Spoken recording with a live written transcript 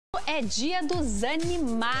é Dia dos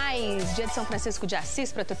Animais, Dia de São Francisco de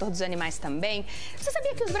Assis, protetor dos animais também. Você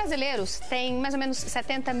sabia que os brasileiros têm mais ou menos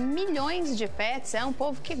 70 milhões de pets? É um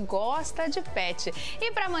povo que gosta de pet.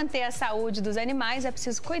 E para manter a saúde dos animais é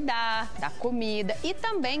preciso cuidar, dar comida e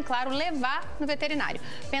também, claro, levar no veterinário.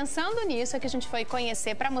 Pensando nisso é que a gente foi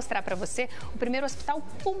conhecer para mostrar para você o primeiro hospital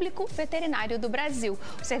público veterinário do Brasil.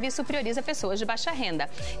 O serviço prioriza pessoas de baixa renda.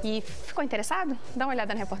 E ficou interessado? Dá uma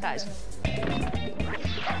olhada na reportagem.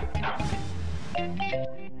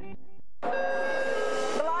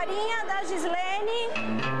 Glorinha da Gislene.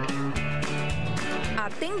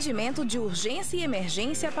 Atendimento de urgência e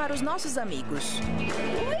emergência para os nossos amigos.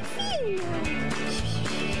 Oi, filho.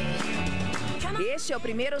 Este é o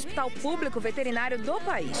primeiro hospital público veterinário do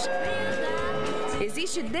país.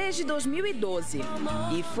 Existe desde 2012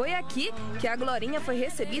 e foi aqui que a Glorinha foi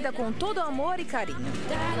recebida com todo amor e carinho.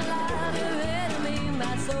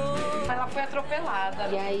 Ela foi atropelada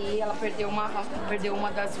e aí ela perdeu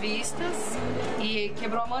uma das vistas e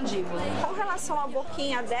quebrou a mandíbula. Com relação à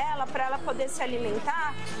boquinha dela, para ela poder se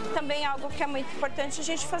alimentar, também é algo que é muito importante a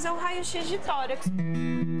gente fazer um raio-x de tórax.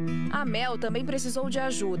 A Mel também precisou de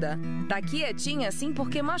ajuda. Tá quietinha assim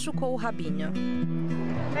porque machucou o rabinho.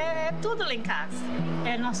 É tudo lá em casa.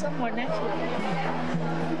 É nosso amor, né,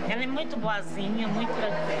 filha? Ela é muito boazinha, muito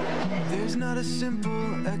tranquila.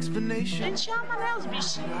 A gente ama, né, os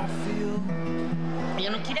bichinhos. E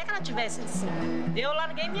eu não queria que ela tivesse assim. Eu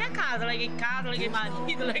larguei minha casa, larguei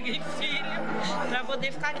marido, larguei filho, pra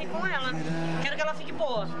poder ficar aqui com ela. Quero que ela fique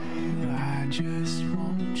boa.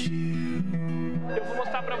 Eu vou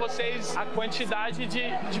mostrar para vocês a quantidade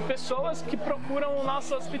de pessoas que procuram o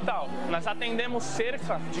nosso hospital. Nós atendemos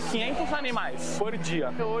cerca de 500 animais por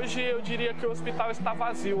dia. Hoje eu diria que o hospital está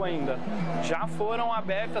vazio ainda. Já foram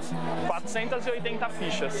abertas 480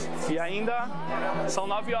 fichas e ainda são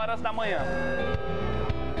 9 horas da manhã.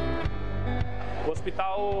 O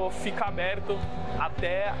hospital fica aberto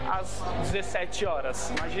até às 17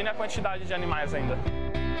 horas. Imagine a quantidade de animais ainda.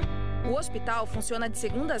 O hospital funciona de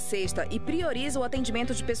segunda a sexta e prioriza o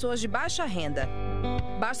atendimento de pessoas de baixa renda.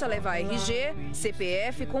 Basta levar RG,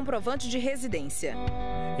 CPF e comprovante de residência.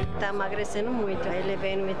 Tá emagrecendo muito. Aí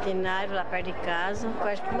levei no veterinário lá perto de casa,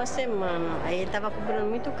 quase que uma semana. Aí ele tava cobrando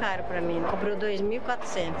muito caro pra mim, cobrou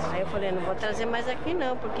 2.400. Aí eu falei, não vou trazer mais aqui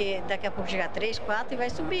não, porque daqui a pouco chegar 3, 4 e vai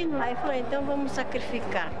subindo. Aí eu falei, então vamos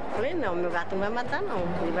sacrificar. Eu falei, não, meu gato não vai matar não,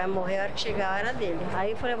 ele vai morrer a hora que chegar a hora dele.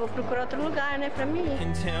 Aí eu falei, eu vou procurar outro lugar, né, pra mim.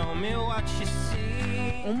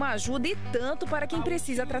 Uma ajuda e tanto para quem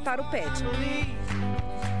precisa tratar o pet.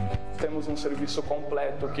 Temos um serviço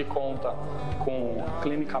completo que conta com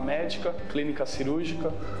clínica médica, clínica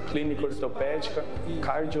cirúrgica, clínica ortopédica,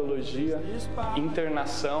 cardiologia,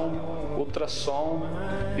 internação, ultrassom,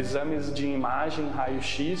 exames de imagem,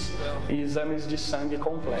 raio-x e exames de sangue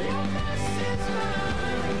completo.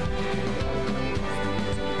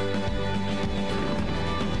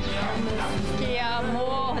 Que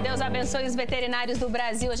amor! Deus abençoe os veterinários do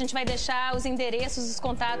Brasil. A gente vai deixar os endereços, os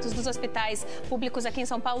contatos dos hospitais públicos aqui em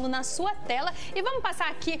São Paulo na sua tela. E vamos passar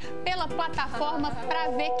aqui pela plataforma para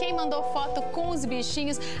ver quem mandou foto com os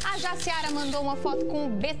bichinhos. A Jaciara mandou uma foto com o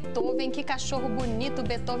Beethoven. Que cachorro bonito,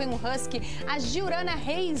 Beethoven, um husky. A Giurana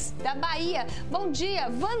Reis, da Bahia. Bom dia,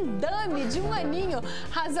 Van Damme, de 1 aninho.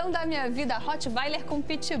 Razão da minha vida, Rottweiler com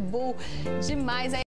Pitbull. Demais.